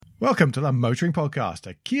Welcome to the Motoring Podcast,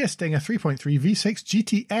 a Kia Stinger 3.3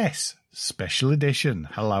 V6 GTS Special Edition.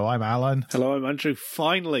 Hello, I'm Alan. Hello, I'm Andrew.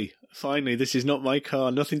 Finally, this is not my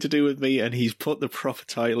car, nothing to do with me, and he's put the proper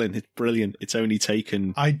title in. It's brilliant. It's only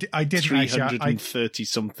taken I did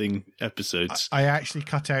 330-something episodes. I actually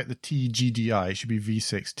cut out the TGDI. It should be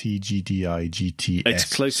V6 TGDI GTS.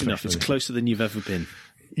 It's close enough. It's closer than you've ever been.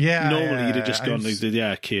 Yeah. Normally, you'd have just gone,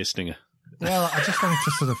 Kia Stinger. Well, I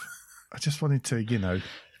just wanted to,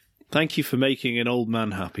 Thank you for making an old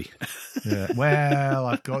man happy. Yeah. Well,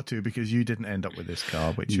 I've got to, because you didn't end up with this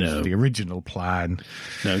car, which was the original plan.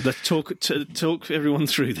 No, let's talk everyone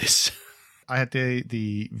through this. I had the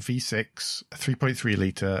V6 3.3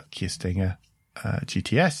 litre Kia Stinger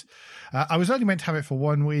GTS. I was only meant to have it for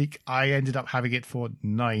 1 week. I ended up having it for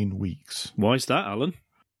 9 weeks. Why is that, Alan?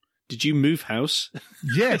 Did you move house?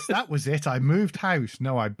 Yes, that was it. I moved house.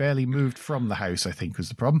 No, I barely moved from the house, I think was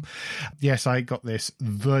the problem. Yes, I got this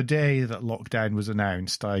the day that lockdown was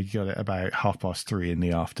announced. I got it about 3:30 in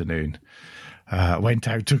the afternoon. Went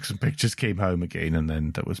out, took some pictures, came home again, and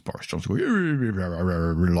then there was Boris Johnson going,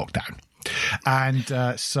 lockdown.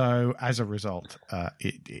 And so as a result,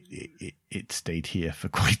 it stayed here for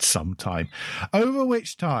quite some time. Over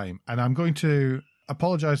which time, and I'm going to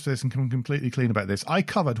apologise for this and come completely clean about this, I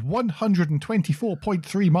covered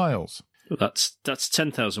 124.3 miles. That's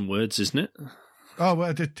 10,000 words, isn't it? Oh, well,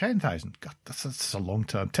 I did 10,000. God, that's a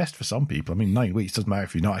long-term test for some people. I mean, 9 weeks doesn't matter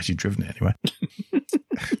if you've not actually driven it anywhere.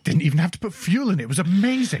 Didn't even have to put fuel in it. It was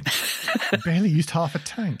amazing. Barely used half a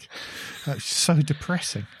tank. That's so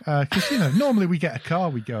depressing. Because, normally we get a car,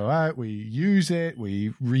 we go out, we use it,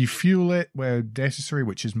 we refuel it where necessary,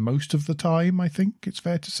 which is most of the time, I think it's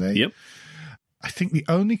fair to say. Yep. I think the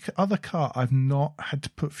only other car I've not had to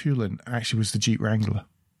put fuel in actually was the Jeep Wrangler.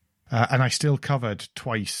 And I still covered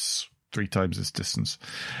 3 times this distance.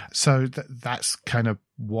 So that's kind of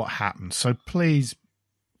what happened. So please,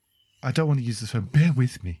 I don't want to use this term, bear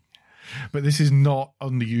with me. But this is not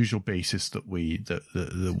on the usual basis that we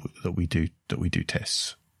do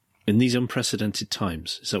tests. In these unprecedented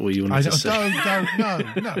times, is that what you wanted to say? No,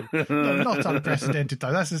 not unprecedented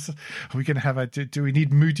time. Are we going to have do we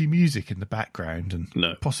need moody music in the background and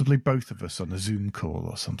possibly both of us on a Zoom call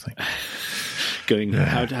or something?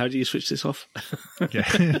 How do you switch this off? Yeah.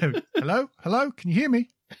 Hello, can you hear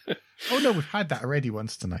me? Oh no, we've had that already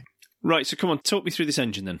once tonight. Right, so come on, talk me through this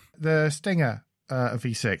engine then. The Stinger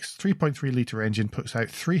V6 3.3 litre engine puts out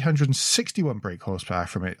 361 brake horsepower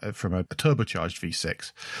from a turbocharged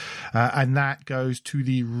V6, and that goes to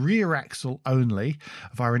the rear axle only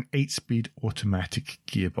via an 8-speed automatic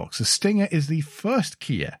gearbox. The Stinger is the first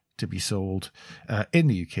Kia to be sold in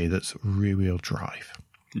the UK that's rear-wheel drive.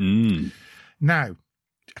 Now,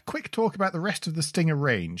 a quick talk about the rest of the Stinger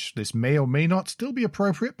range. This may or may not still be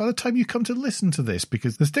appropriate by the time you come to listen to this,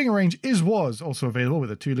 because the Stinger range was also available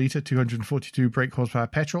with a 2-litre 242 brake horsepower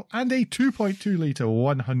petrol and a 2.2-litre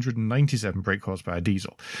 197 brake horsepower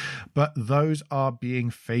diesel. But those are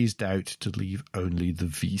being phased out to leave only the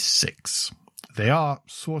V6. They are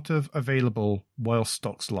sort of available while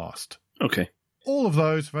stocks last. Okay. All of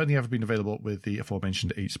those have only ever been available with the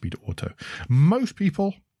aforementioned 8-speed auto. Most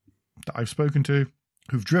people that I've spoken to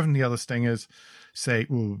who've driven the other Stingers say,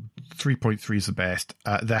 3.3 is the best.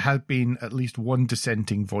 There has been at least one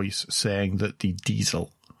dissenting voice saying that the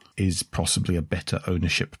diesel is possibly a better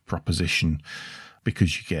ownership proposition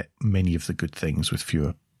because you get many of the good things with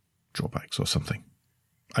fewer drawbacks or something.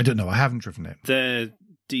 I don't know. I haven't driven it. Their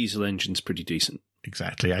diesel engine's pretty decent.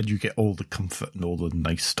 Exactly. And you get all the comfort and all the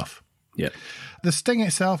nice stuff. Yeah. The Stinger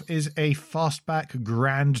itself is a fastback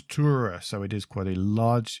Grand Tourer, so it is quite a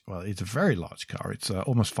large, it's a very large car. It's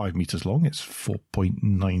almost 5 meters long. It's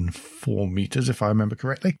 4.94 meters, if I remember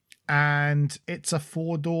correctly. And it's a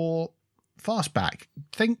 4-door fastback.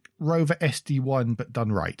 Think Rover SD1, but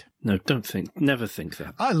done right. No, never think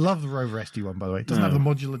that. I love the Rover SD1, by the way. It doesn't have the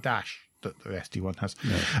modular dash that the SD1 has.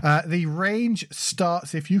 No. The range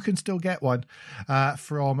starts, if you can still get one,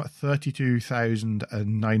 from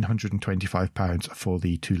 £32,925 for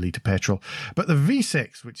the 2-litre petrol. But the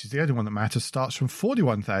V6, which is the only one that matters, starts from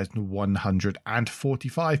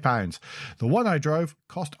 £41,145. The one I drove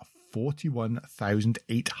cost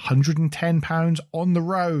 £41,810 on the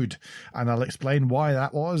road. And I'll explain why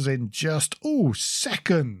that was in just,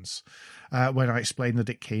 seconds, when I explain that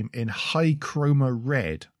it came in high chroma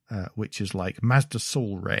red. Which is like Mazda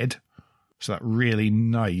Soul Red. So that really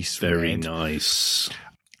nice Very red. nice.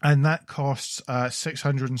 And that costs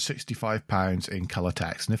 £665 in colour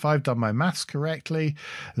tax. And if I've done my maths correctly,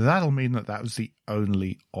 that'll mean that was the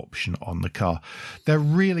only option on the car. There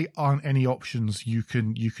really aren't any options you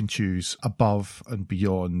can choose above and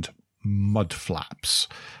beyond mud flaps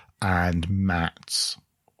and mats.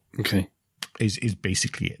 Okay. Is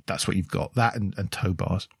basically it. That's what you've got. That and tow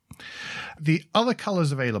bars. The other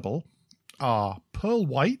colours available are pearl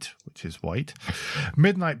white, which is white,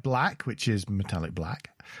 midnight black, which is metallic black,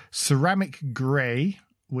 ceramic grey,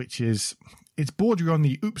 which is, it's bordering on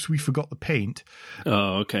the oops, we forgot the paint.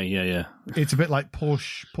 Oh, okay. Yeah. It's a bit like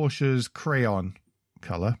Porsche's crayon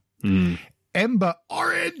colour. Mm. Ember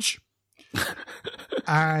orange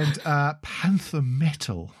and panther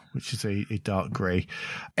metal, which is a dark grey.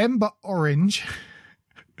 Ember orange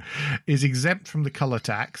is exempt from the colour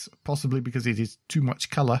tax, possibly because it is too much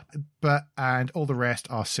colour, and all the rest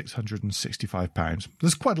are £665.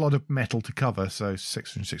 There's quite a lot of metal to cover, so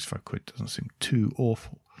 £665 doesn't seem too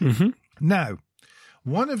awful. Mm-hmm. Now,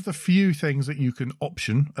 one of the few things that you can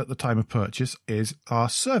option at the time of purchase are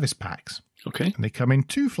service packs. Okay. And they come in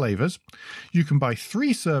 2 flavours. You can buy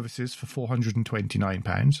 3 services for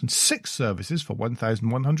 £429 and 6 services for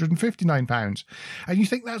 £1,159. And you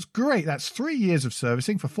think that's great. That's 3 years of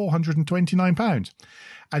servicing for £429.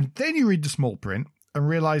 And then you read the small print and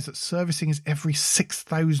realise that servicing is every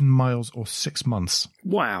 6,000 miles or 6 months.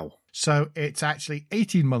 Wow. So it's actually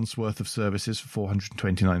 18 months worth of services for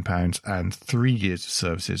 £429 and 3 years of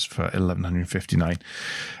services for £1,159.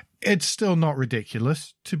 It's still not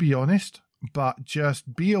ridiculous, to be honest, but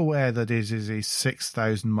just be aware that it is a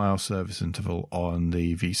 6,000 mile service interval on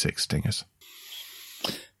the V6 Stingers.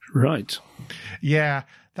 Right. Yeah,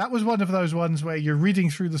 that was one of those ones where you're reading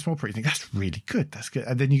through the small print, you think, that's really good, that's good.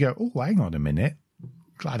 And then you go, oh, hang on a minute.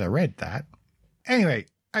 Glad I read that. Anyway,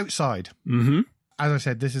 outside. Mm-hmm. As I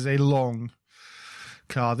said, this is a long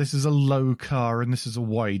car. This is a low car, and this is a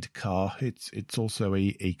wide car. It's also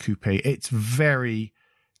a coupe. It's very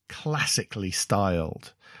classically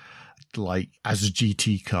styled, like as a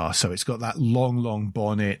GT car. So it's got that long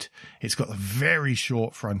bonnet. It's got a very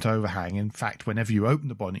short front overhang. In fact, whenever you open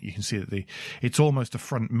the bonnet, you can see that it's almost a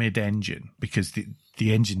front mid-engine, because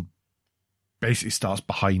the engine basically starts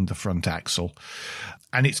behind the front axle,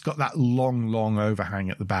 and it's got that long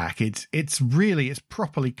overhang at the back. It's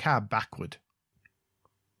properly cab backward.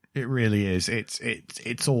 It really is.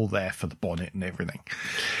 It's all there for the bonnet and everything.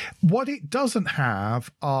 What it doesn't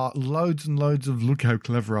have are loads and loads of look how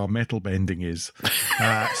clever our metal bending is,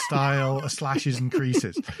 style, slashes and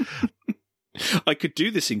creases. I could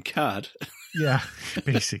do this in CAD. Yeah,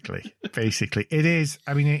 basically it is.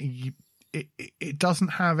 I mean, it doesn't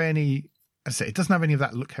have any. I say it doesn't have any of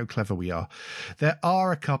that. Look how clever we are. There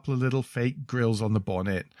are a couple of little fake grills on the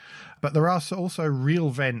bonnet, but there are also real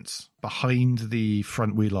vents behind the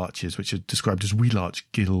front wheel arches, which are described as wheel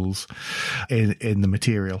arch gills in the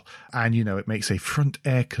material. And, it makes a front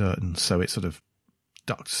air curtain. So it sort of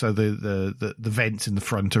ducts. So the vents in the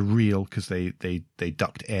front are real because they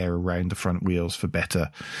duct air around the front wheels for better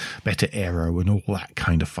aero and all that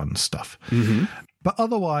kind of fun stuff. Mm-hmm. But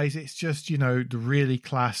otherwise, it's just, the really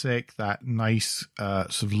classic, that nice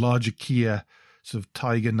sort of larger Kia sort of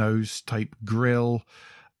tiger nose type grille.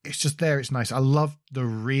 It's just there. It's nice. I love the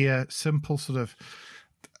rear simple sort of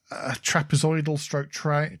trapezoidal stroke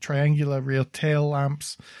triangular rear tail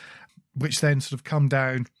lamps, which then sort of come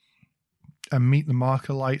down and meet the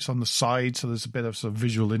marker lights on the side. So there's a bit of sort of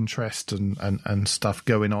visual interest and stuff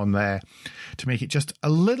going on there to make it just a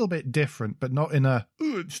little bit different, but not in a,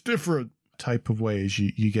 oh, it's different type of way as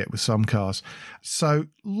you get with some cars. So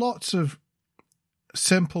lots of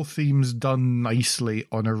simple themes done nicely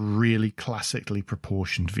on a really classically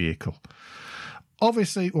proportioned vehicle.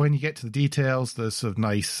 Obviously, when you get to the details, there's sort of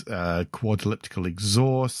nice quad elliptical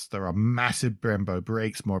exhausts. There are massive Brembo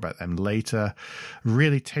brakes, more about them later.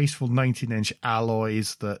 Really tasteful 19-inch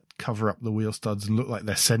alloys that cover up the wheel studs and look like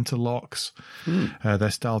they're center locks.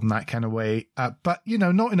 They're styled in that kind of way. But,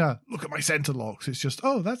 not in a, look at my center locks. It's just,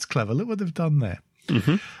 oh, that's clever. Look what they've done there.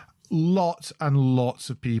 Mm-hmm. Lots and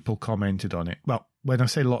lots of people commented on it. Well, when I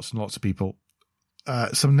say lots and lots of people,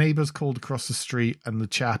 some neighbours called across the street and the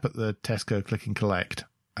chap at the Tesco Click and Collect,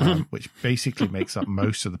 which basically makes up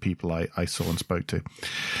most of the people I saw and spoke to.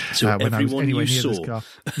 So when I was everyone anywhere you near saw. this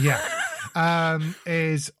car.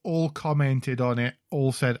 Is all commented on it,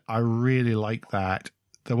 all said, I really like that.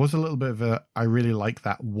 There was a little bit of a, I really like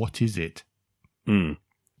that. What is it?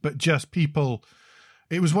 But just people,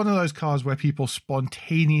 it was one of those cars where people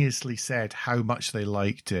spontaneously said how much they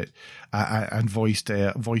liked it and voiced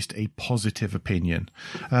a positive opinion.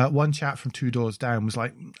 One chap from 2 doors down was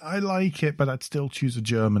like, I like it, but I'd still choose a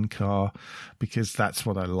German car because that's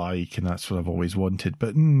what I like and that's what I've always wanted.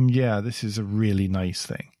 But yeah, this is a really nice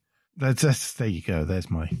thing. That's there you go. There's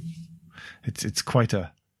my. It's quite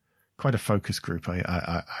a focus group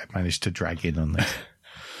I managed to drag in on this.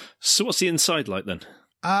 So what's the inside like then?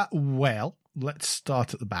 Well, let's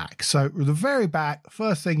start at the back. So the very back,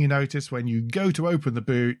 first thing you notice when you go to open the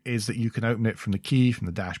boot is that you can open it from the key, from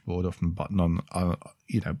the dashboard, or from the button on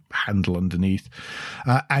handle underneath.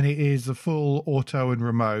 And it is the full auto and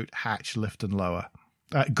remote hatch lift and lower.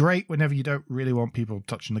 Great whenever you don't really want people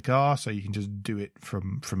touching the car, so you can just do it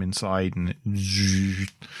from inside and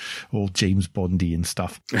all James Bondy and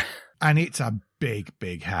stuff. And it's a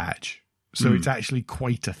big hatch. So it's actually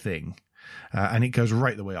quite a thing. And it goes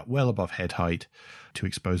right the way up, well above head height, to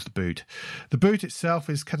expose the boot. The boot itself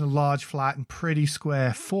is kind of large, flat, and pretty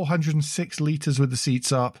square. 406 litres with the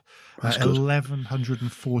seats up,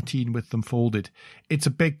 1,114 with them folded. It's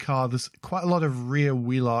a big car. There's quite a lot of rear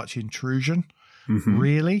wheel arch intrusion,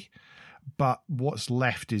 really. But what's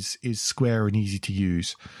left is square and easy to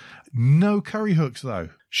use. No curry hooks, though.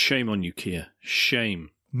 Shame on you, Kia.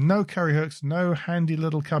 Shame. No curry hooks, no handy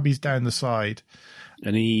little cubbies down the side.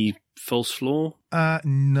 Any false floor?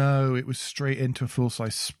 No, it was straight into a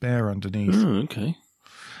full-size spare underneath. Oh, okay.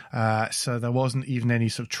 So there wasn't even any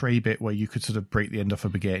sort of tray bit where you could sort of break the end off a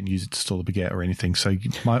baguette and use it to store the baguette or anything. So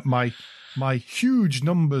my huge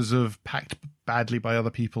numbers of packed badly by other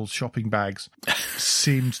people's shopping bags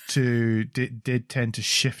did tend to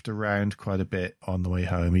shift around quite a bit on the way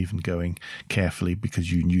home, even going carefully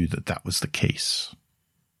because you knew that was the case.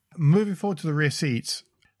 Moving forward to the rear seats,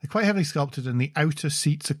 they're quite heavily sculpted, and the outer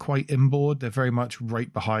seats are quite inboard. They're very much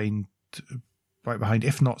right behind,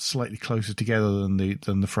 if not slightly closer together than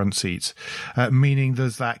the front seats, meaning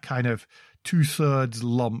there's that kind of 2/3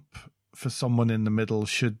 lump for someone in the middle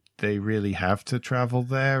should they really have to travel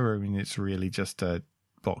there. I mean, it's really just a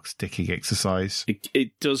box ticking exercise.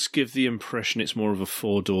 It does give the impression it's more of a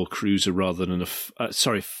 4-door cruiser rather than a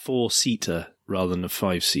 4-seater rather than a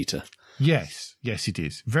 5-seater. Yes, it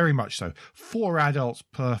is. Very much so. 4 adults,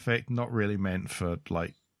 perfect. Not really meant for,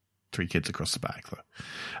 3 kids across the back,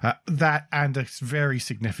 though. That and a very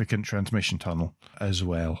significant transmission tunnel as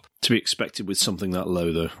well. To be expected with something that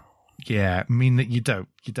low, though. Yeah, I mean that you don't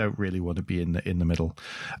really want to be in the middle.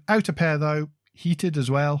 Outer pair, though, heated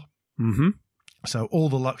as well. Mm-hmm. So all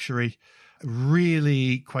the luxury,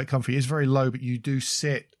 really quite comfy. It's very low, but you do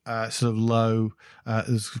sit sort of low.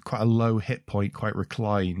 There's quite a low hip point, quite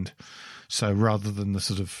reclined. So rather than the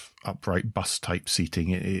sort of upright bus type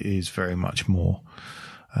seating, it is very much more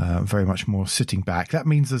sitting back. That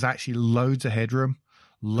means there's actually loads of headroom,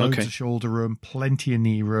 loads of shoulder room, plenty of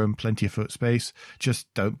knee room, plenty of foot space.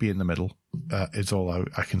 Just don't be in the middle. Is all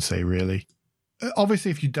I can say, really. Obviously,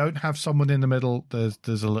 if you don't have someone in the middle,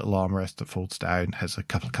 there's a little armrest that folds down, has a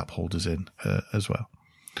couple of cup holders in as well.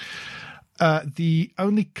 The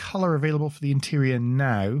only colour available for the interior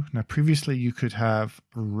now previously you could have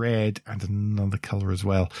red and another colour as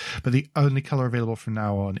well, but the only colour available from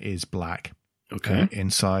now on is black. Okay.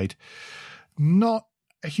 Inside. Not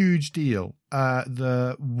a huge deal.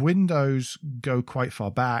 The windows go quite far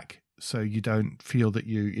back, so you don't feel that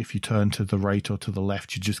if you turn to the right or to the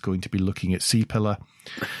left, you're just going to be looking at C-pillar.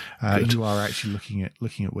 You are actually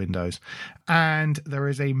looking at windows. And there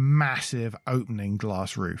is a massive opening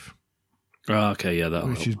glass roof. Oh, okay, yeah,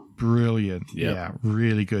 which is brilliant. Yeah,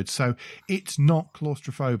 really good. So it's not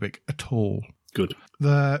claustrophobic at all. Good.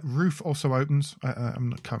 The roof also opens. I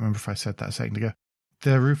can't remember if I said that a second ago.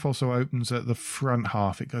 The roof also opens at the front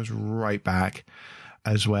half. It goes right back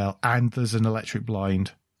as well. And there's an electric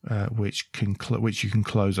blind which you can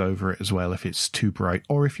close over it as well if it's too bright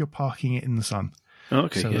or if you're parking it in the sun.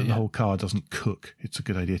 Okay, so that the whole car doesn't cook. It's a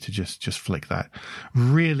good idea to just flick that.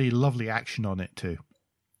 Really lovely action on it too.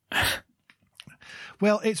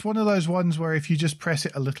 Well, it's one of those ones where if you just press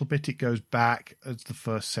it a little bit, it goes back. As the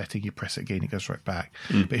first setting, you press it again, it goes right back.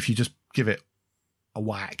 But if you just give it a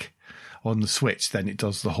whack on the switch, then it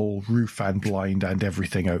does the whole roof and blind and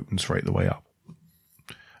everything opens right the way up.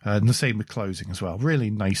 And the same with closing as well. Really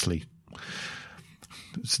nicely.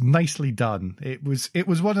 It's nicely done. It was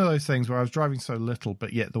one of those things where I was driving so little,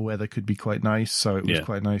 but yet the weather could be quite nice. So it was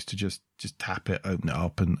quite nice to just tap it, open it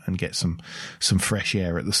up and get some fresh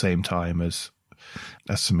air at the same time as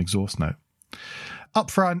some exhaust note. Up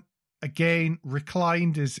front, again,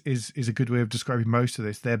 reclined is a good way of describing most of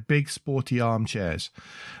this. They're big, sporty armchairs.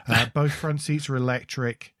 Both front seats are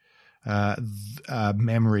electric,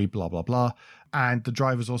 memory, blah, blah, blah. And the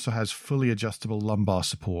driver's also has fully adjustable lumbar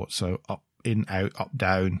support. So up, in, out, up,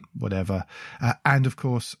 down, whatever. And of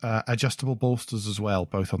course, adjustable bolsters as well,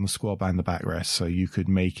 both on the squab and the backrest. So you could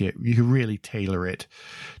really tailor it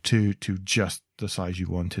to just the size you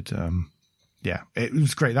wanted. Yeah, it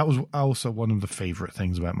was great. That was also one of the favourite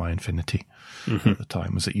things about my Infiniti at the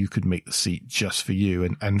time, was that you could make the seat just for you.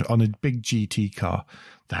 And on a big GT car,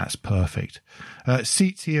 that's perfect.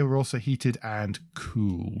 Seats here were also heated and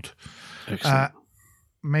cooled. Excellent.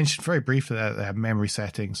 Mentioned very briefly that they have memory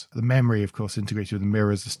settings. The memory, of course, integrated with the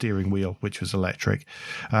mirrors, the steering wheel, which was electric,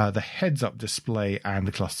 the heads-up display, and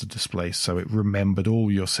the cluster display. So it remembered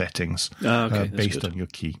all your settings based on your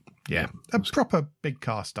key. Yeah, proper big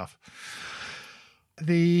car stuff.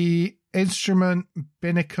 The instrument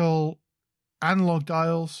binnacle analog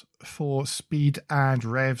dials for speed and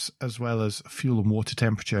revs, as well as fuel and water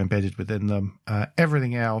temperature embedded within them.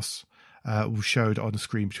 Everything else was showed on the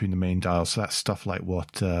screen between the main dials. So that's stuff like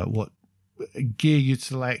what gear you'd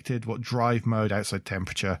selected, what drive mode, outside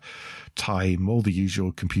temperature, time, all the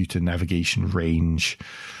usual computer navigation, range,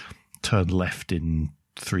 turn left in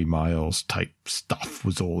 3 miles type stuff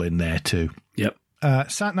was all in there too. Yep.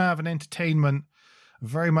 Sat nav and entertainment,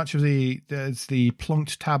 very much of the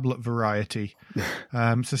plunked tablet variety.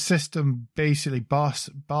 It's a system basically, bar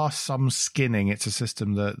some skinning. It's a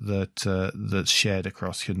system that's shared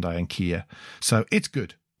across Hyundai and Kia, so it's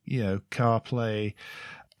good. You know, CarPlay,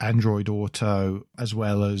 Android Auto, as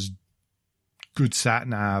well as good sat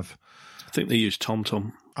nav. I think they use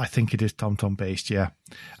TomTom. I think it is TomTom based, yeah,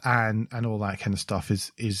 and all that kind of stuff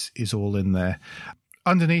is all in there.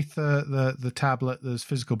 Underneath the tablet, there's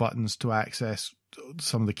physical buttons to access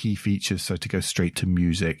some of the key features. So to go straight to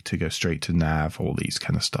music, to go straight to nav, all these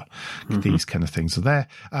kind of stuff. These kind of things are there.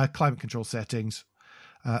 Climate control settings.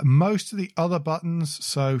 Most of the other buttons,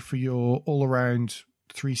 so for your all-around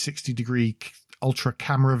 360-degree ultra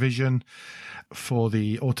camera vision, for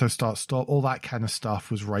the auto start stop, all that kind of stuff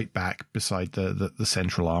was right back beside the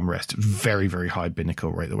central armrest. Very, very high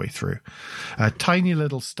binnacle right the way through. A tiny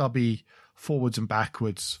little stubby forwards and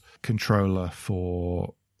backwards controller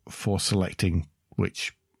for selecting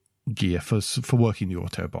which gear for working the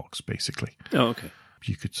auto box, basically. Oh, okay.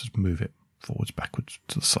 You could just move it forwards, backwards,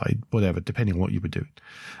 to the side, whatever, depending on what you were doing.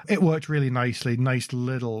 It worked really nicely. Nice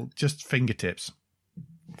little, just fingertip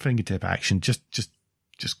action, just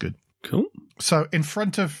good. Cool. So in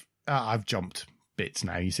front of, I've jumped bits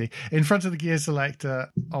now, you see. In front of the gear selector,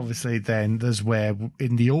 obviously, then there's where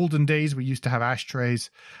in the olden days we used to have ashtrays.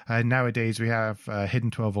 Nowadays we have a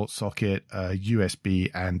hidden 12-volt socket,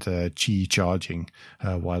 USB, and Qi charging,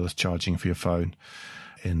 wireless charging for your phone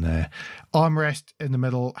in there. Armrest in the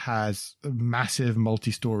middle has a massive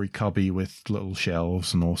multi-story cubby with little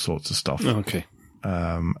shelves and all sorts of stuff. Okay.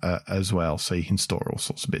 As well, so you can store all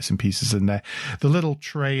sorts of bits and pieces in there. The little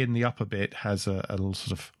tray in the upper bit has a little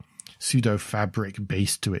sort of pseudo fabric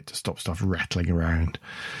base to it to stop stuff rattling around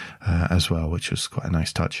as well, which was quite a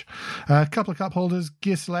nice touch. A couple of cup holders.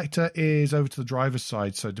 Gear selector is over to the driver's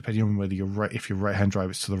side, so depending on whether if you're right-hand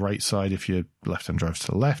driver, it's to the right side. If you're left-hand driver, it's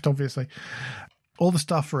to the left, obviously. All the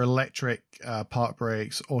stuff for electric, park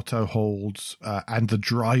brakes, auto holds, and the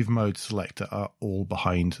drive mode selector are all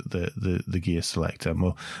behind the gear selector. And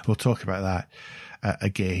we'll talk about that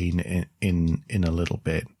again in a little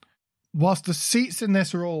bit. Whilst the seats in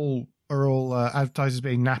this are all advertised as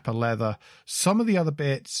being Nappa leather, some of the other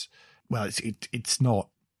bits, well, it's not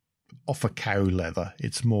off a cow leather.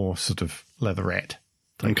 It's more sort of leatherette.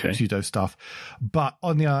 Pseudo stuff, but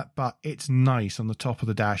it's nice on the top of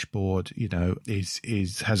the dashboard. You know,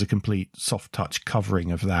 has a complete soft touch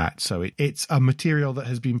covering of that. So it's a material that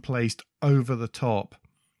has been placed over the top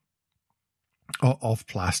of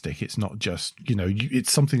plastic. It's not just,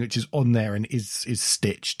 it's something which is on there and is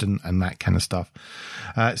stitched and that kind of stuff.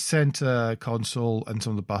 Center console and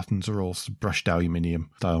some of the buttons are all brushed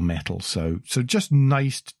aluminium style metal. So just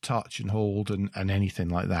nice to touch and hold and anything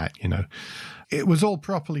like that, It was all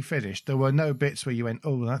properly finished. There were no bits where you went,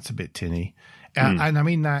 oh, that's a bit tinny. And I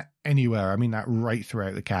mean that anywhere. I mean that right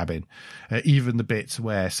throughout the cabin. Even the bits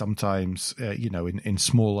where sometimes, in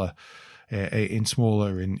smaller, in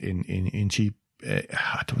cheap,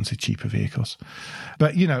 I don't want to say cheaper vehicles,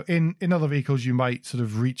 but in other vehicles you might sort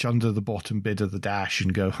of reach under the bottom bit of the dash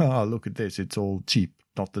and go, oh, look at this, it's all cheap,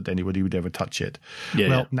 not that anybody would ever touch it.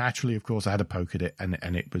 Naturally, of course, I had a poke at it and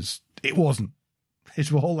it wasn't.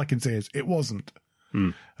 It's all I can say is it wasn't.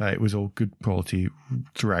 It was all good quality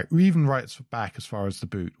throughout, even right back as far as the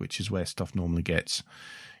boot, which is where stuff normally gets.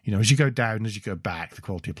 As you go down, as you go back, the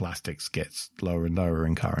quality of plastics gets lower and lower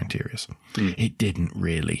in car interiors. It didn't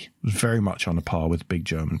really. It was very much on a par with big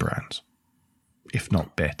German brands, if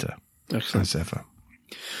not better. Excellent. As ever.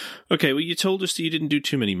 Okay, well, you told us that you didn't do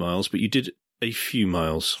too many miles, but you did a few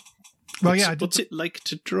miles. Well, what's it like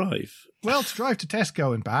to drive? Well, to drive to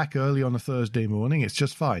Tesco and back early on a Thursday morning, it's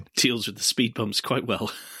just fine. Deals with the speed bumps quite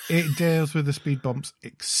well. It deals with the speed bumps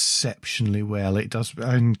exceptionally well. It does,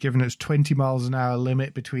 and given its 20 miles an hour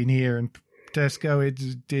limit between here and Tesco,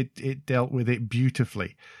 it dealt with it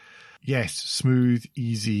beautifully. Yes, smooth,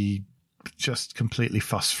 easy, just completely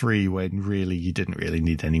fuss-free when really you didn't really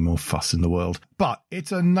need any more fuss in the world. But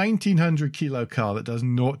it's a 1,900 kilo car that does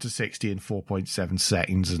 0 to 60 in 4.7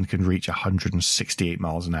 seconds and can reach 168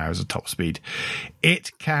 miles an hour as a top speed.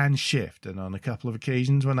 It can shift, and on a couple of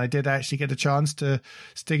occasions when I did actually get a chance to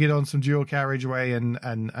stick it on some dual carriageway and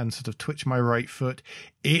sort of twitch my right foot,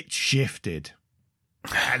 it shifted.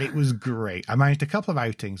 And it was great. I managed a couple of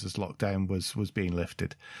outings as lockdown was being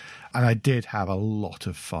lifted. And I did have a lot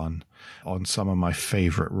of fun on some of my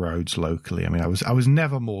favourite roads locally. I mean, I was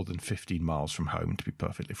never more than 15 miles from home, to be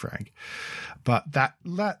perfectly frank. But that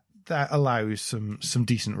allows some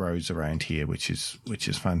decent roads around here, which is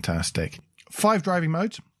fantastic. 5 driving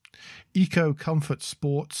modes. Eco, Comfort,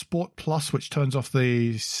 Sport, Sport Plus, which turns off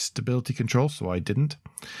the stability control, so I didn't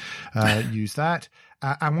use that.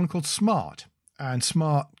 And one called Smart. And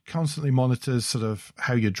Smart constantly monitors sort of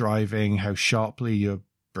how you're driving, how sharply you're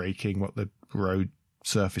braking, what the road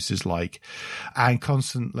surface is like, and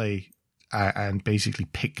constantly and basically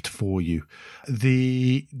picked for you.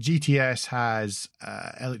 The GTS has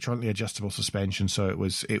electronically adjustable suspension, so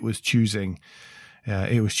it was choosing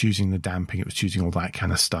the damping, it was choosing all that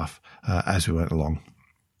kind of stuff as we went along.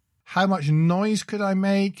 How much noise could I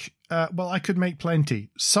make? Well, I could make plenty.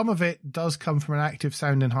 Some of it does come from an active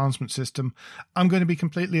sound enhancement system. I'm going to be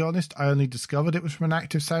completely honest. I only discovered it was from an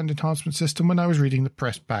active sound enhancement system when I was reading the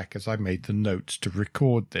press back as I made the notes to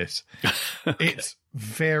record this. Okay. It's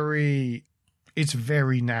very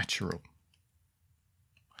natural.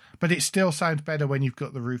 But it still sounds better when you've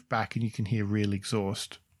got the roof back and you can hear real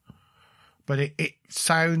exhaust. But it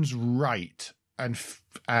sounds right and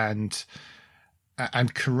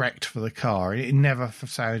correct for the car. It never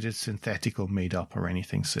sounded synthetic or made up or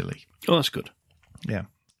anything silly. Oh, that's good. Yeah.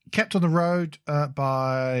 Kept on the road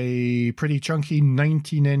by pretty chunky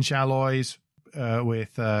 19-inch alloys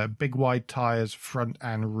with big wide tyres front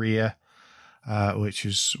and rear, which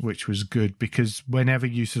was good because whenever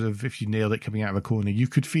you if you nailed it coming out of a corner, you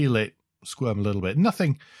could feel it squirm a little bit.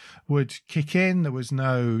 Nothing would kick in. There was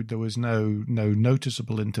no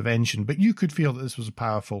noticeable intervention, but you could feel that this was a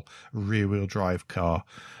powerful rear-wheel drive car,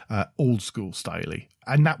 old school styly,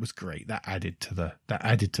 and that was great. That added to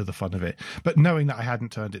the fun of it. But knowing that I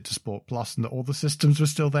hadn't turned it to Sport Plus and that all the systems were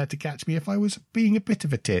still there to catch me if I was being a bit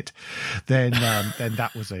of a tit, then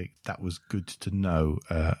that was good to know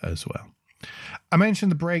as well. I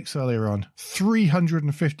mentioned the brakes earlier on.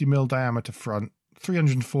 350mm diameter front,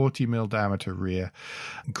 340mm diameter rear,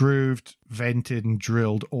 grooved, vented and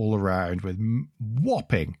drilled all around with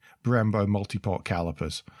whopping Brembo multi-pot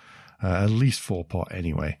calipers, at least 4-pot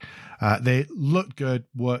anyway. They looked good,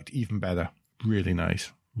 worked even better. Really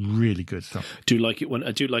nice, really good stuff. I do like it when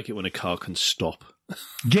a car can stop.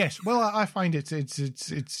 Yes, well, I find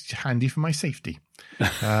it's handy for my safety.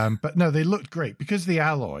 But no, they looked great because the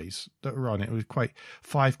alloys that were on it was quite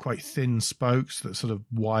thin spokes that sort of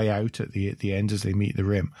Y out at the end as they meet the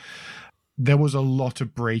rim. There was a lot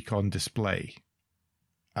of brake on display,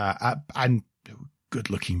 and good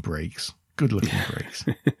looking brakes.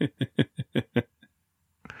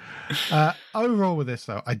 Overall with this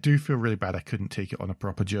though, I do feel really bad I couldn't take it on a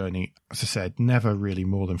proper journey. As I said, never really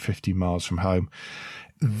more than 50 miles from home.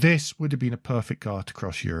 This would have been a perfect car to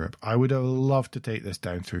cross Europe. I would have loved to take this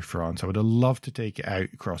down through France. I would have loved to take it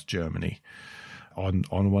out across Germany on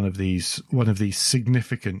one of these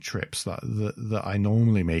significant trips that I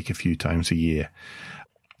normally make a few times a year.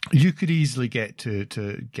 You could easily get to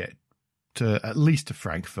at least to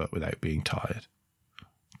Frankfurt without being tired.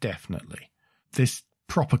 Definitely. This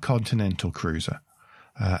proper continental cruiser.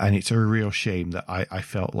 And it's a real shame that I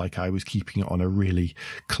felt like I was keeping it on a really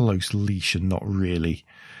close leash and not really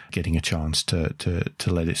getting a chance to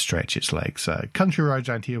let it stretch its legs. Country roads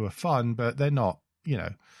around here were fun, but they're not,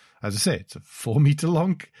 as I say, it's a 4 meter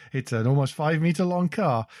long, it's an almost 5 meter long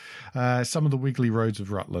car. Some of the wiggly roads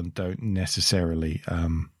of Rutland aren't necessarily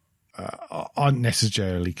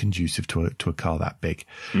conducive to a car that big.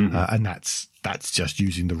 Mm-hmm. And that's just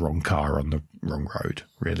using the wrong car on the wrong road,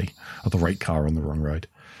 really, or the right car on the wrong road.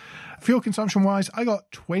 Fuel consumption wise, I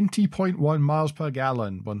got 20.1 miles per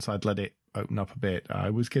gallon once I'd let it open up a bit.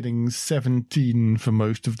 I was getting 17 for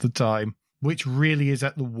most of the time, which really is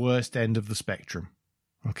at the worst end of the spectrum.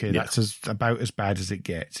 Okay, yeah. That's about as bad as it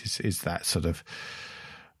gets, is that sort of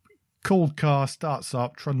cold car, starts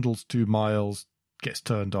up, trundles 2 miles, gets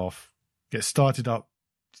turned off, gets started up,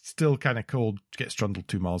 still kind of cool to get Strundle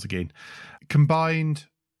 2 miles again. Combined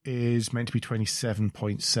is meant to be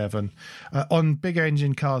 27.7. On bigger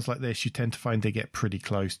engine cars like this, you tend to find they get pretty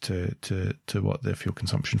close to what their fuel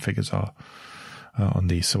consumption figures are on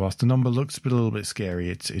these. So whilst the number looks a little bit scary,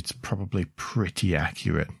 it's probably pretty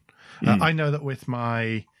accurate. I know that with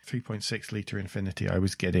my 3.6 litre Infinity, I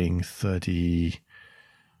was getting 30.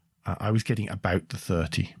 I was getting about the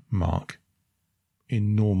 30 mark.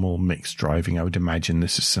 In normal mixed driving, I would imagine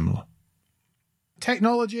this is similar.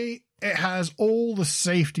 Technology, it has all the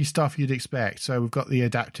safety stuff you'd expect. So we've got the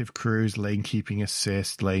adaptive cruise, lane keeping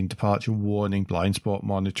assist, lane departure warning, blind spot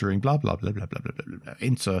monitoring, blah, blah, blah, blah, blah, blah, blah, blah.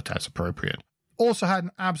 Insert as appropriate. Also had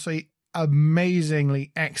an absolutely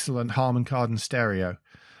amazingly excellent Harman Kardon stereo.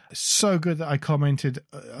 So good that I commented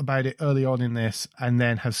about it early on in this, and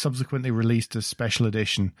then have subsequently released a special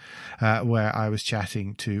edition where I was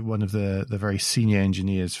chatting to one of the very senior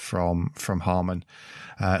engineers from Harman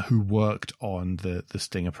who worked on the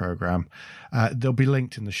Stinger program. They'll be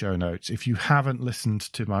linked in the show notes. If you haven't listened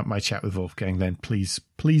to my chat with Wolfgang, then please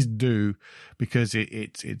do, because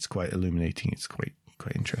it's quite illuminating. It's quite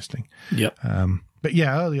interesting. Yep. But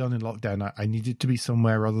yeah, early on in lockdown, I needed to be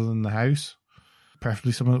somewhere other than the house.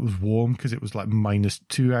 Preferably somewhere that was warm, because it was like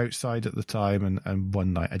 -2 outside at the time. And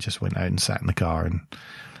one night I just went out and sat in the car and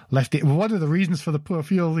left it. One of the reasons for the poor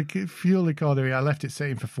fuel economy, I left it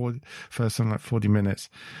sitting for something like 40 minutes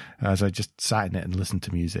as I just sat in it and listened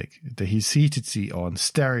to music. His heated seat on,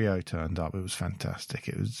 stereo turned up. It was fantastic.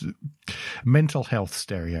 It was mental health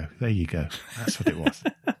stereo. There you go. That's what it was.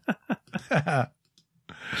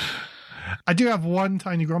 I do have one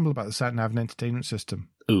tiny grumble about the sat-nav entertainment system.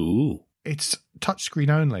 Ooh. It's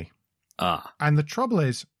touchscreen only. And the trouble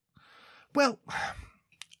is, well,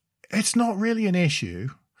 it's not really an issue.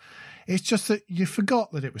 It's just that you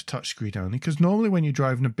forgot that it was touchscreen only, because normally when you're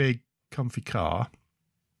driving a big, comfy car,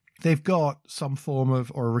 they've got some form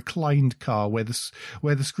of, or a reclined car where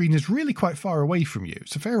the screen is really quite far away from you.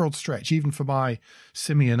 It's a fair old stretch, even for my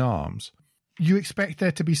simian arms. You expect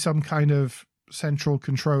there to be some kind of central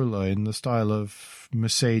controller in the style of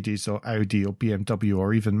Mercedes or Audi or BMW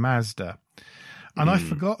or even Mazda. And I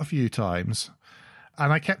forgot a few times,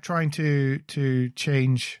 and I kept trying to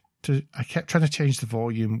change the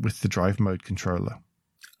volume with the drive mode controller.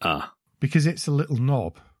 Because it's a little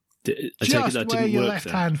knob. Just where your left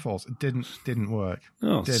hand falls. It didn't work.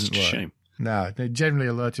 Oh, that's a shame. No, they're generally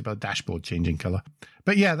alerted by the dashboard changing color.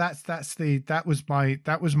 But yeah, that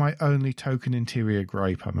was my only token interior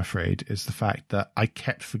gripe, I'm afraid, is the fact that I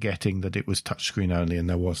kept forgetting that it was touchscreen only and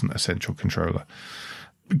there wasn't a central controller.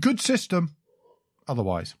 Good system,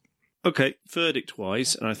 otherwise. Okay,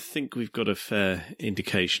 verdict-wise, and I think we've got a fair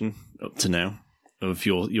indication up to now of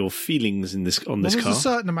your feelings in this car. There's a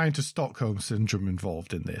certain amount of Stockholm syndrome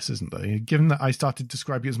involved in this, isn't there? Given that I started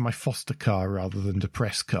describing it as my foster car rather than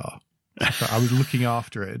depressed car. I was looking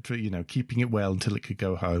after it, keeping it well until it could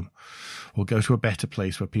go home or go to a better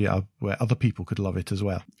place where other people could love it as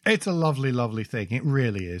well. It's a lovely, lovely thing. It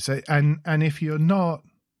really is. And if you're not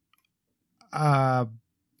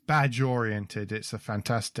badge oriented, it's a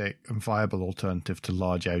fantastic and viable alternative to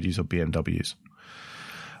large Audis or BMWs.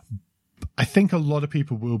 I think a lot of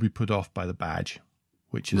people will be put off by the badge,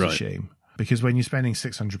 which is a shame. Because when you're spending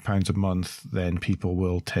 £600 a month, then people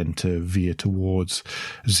will tend to veer towards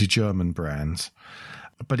the German brands.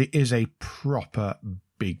 But it is a proper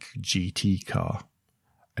big GT car.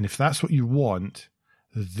 And if that's what you want,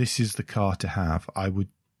 this is the car to have. I would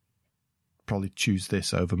probably choose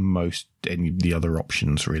this over most any of the other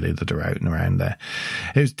options, really, that are out and around there.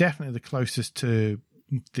 It was definitely the closest to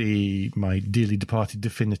my dearly departed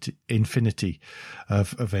Infinity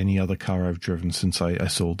of any other car I've driven since I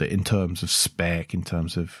sold it, in terms of spec, in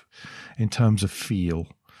terms of feel,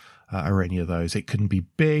 or any of those. It can be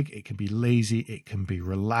big, it can be lazy, it can be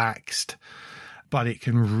relaxed, but it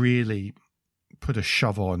can really put a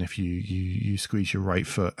shove on if you squeeze your right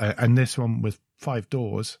foot. And this one with 5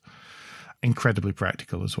 doors, incredibly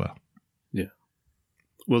practical as well. Yeah.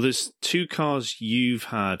 Well, there's 2 cars you've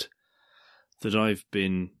had that I've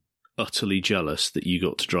been utterly jealous that you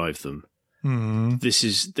got to drive them. Mm.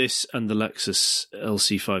 This and the Lexus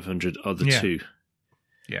LC500 are the 2.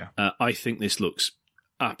 Yeah. I think this looks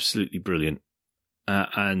absolutely brilliant.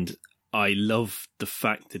 And I love the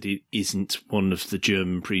fact that it isn't one of the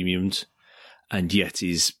German premiums and yet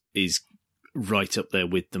is right up there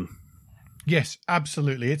with them. Yes,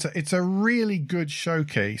 absolutely. It's a really good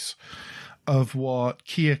showcase of what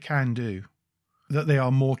Kia can do. That they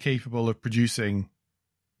are more capable of producing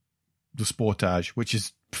the Sportage, which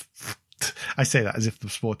is I say that as if the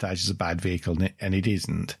Sportage is a bad vehicle, and it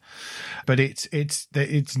isn't. But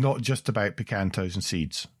it's not just about Picantos and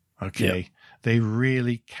seeds. Okay, Yep. They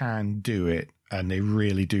really can do it, and they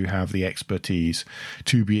really do have the expertise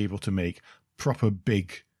to be able to make proper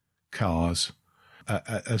big cars,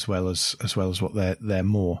 as well as what they're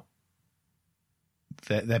more.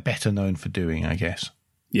 They're better known for doing, I guess.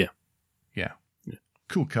 Yeah.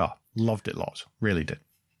 Cool car. Loved it lots. Really did.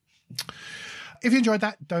 If you enjoyed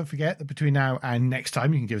that, don't forget that between now and next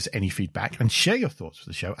time, you can give us any feedback and share your thoughts for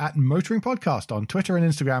the show at Motoring Podcast on Twitter and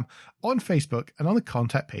Instagram, on Facebook, and on the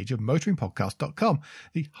contact page of motoringpodcast.com,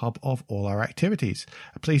 the hub of all our activities.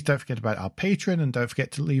 Please don't forget about our Patreon, and don't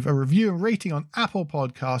forget to leave a review and rating on Apple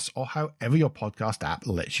Podcasts or however your podcast app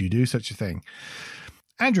lets you do such a thing.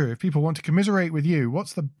 Andrew, if people want to commiserate with you,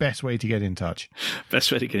 what's the best way to get in touch?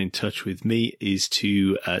 Best way to get in touch with me is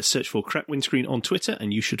to search for Crack Windscreen on Twitter,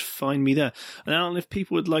 and you should find me there. And Alan, if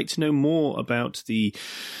people would like to know more about the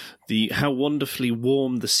how wonderfully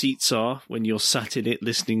warm the seats are when you're sat in it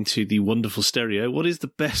listening to the wonderful stereo, what is the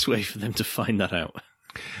best way for them to find that out?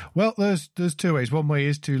 Well, there's two ways. One way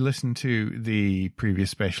is to listen to the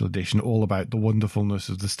previous special edition all about the wonderfulness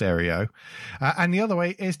of the stereo. And the other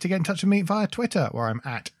way is to get in touch with me via Twitter, where I'm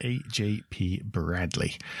at AJP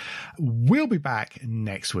Bradley. We'll be back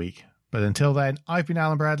next week. But until then, I've been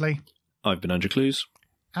Alan Bradley. I've been Andrew Clues.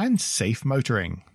 And safe motoring.